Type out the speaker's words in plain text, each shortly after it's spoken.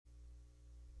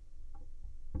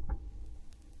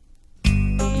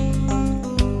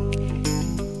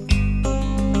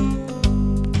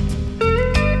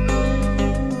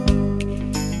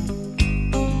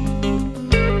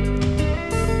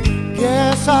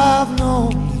I've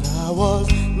known that I was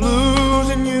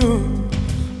losing you,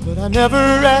 but I never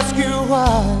asked you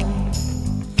why.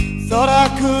 Thought I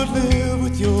could live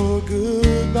with your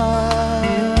goodbye.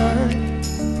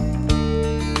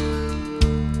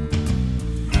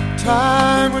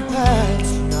 Time would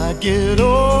pass and I'd get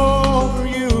over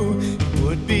you. It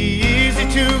would be easy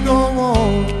to go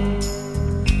on.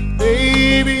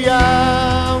 Baby,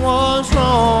 I was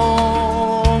wrong.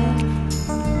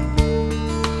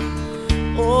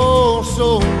 Oh,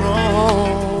 so wrong.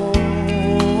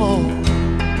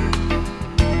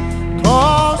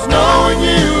 'Cause knowing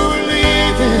you were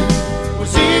leaving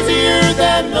was easier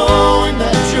than knowing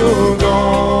that you're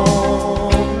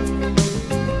gone.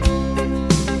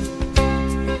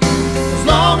 As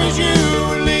long as you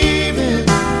were leaving,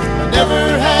 I never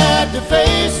had to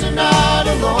face a night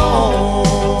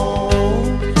alone.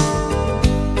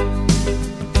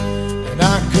 And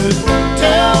I could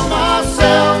tell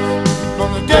myself on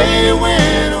the day you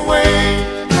went away,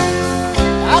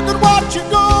 I could watch you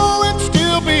go and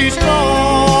still be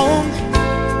strong.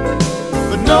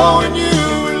 But knowing you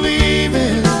were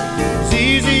leaving was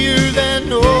easier than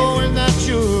knowing that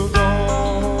you're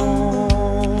gone.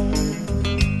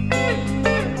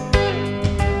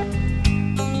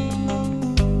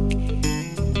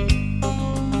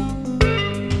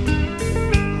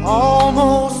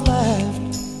 Almost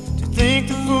laughed to think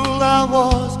the fool I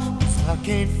was, 'cause I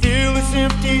can't fill this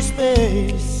empty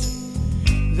space.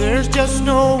 There's just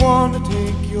no one to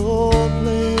take your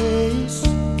place.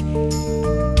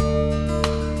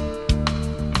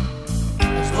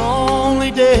 As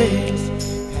lonely days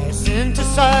pass into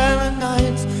silent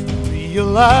nights, I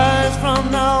realize from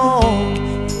now on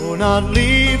you're not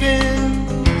leaving,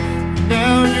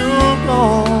 now you're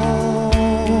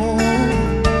gone.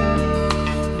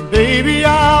 And baby,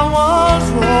 I was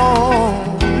wrong.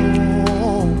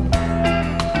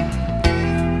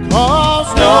 'Cause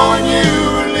knowing you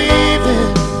were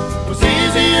leaving was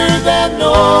easier than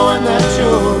knowing that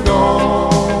you're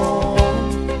gone.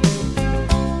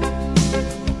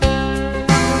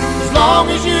 As long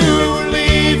as you were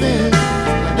leaving,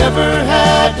 I never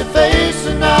had to face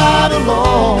a night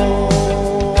alone.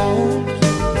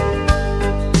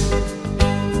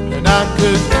 And I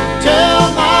could tell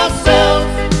myself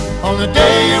on the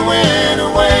day you went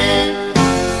away,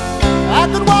 I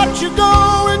could watch you go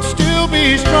and still be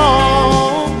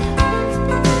strong.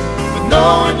 But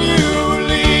knowing you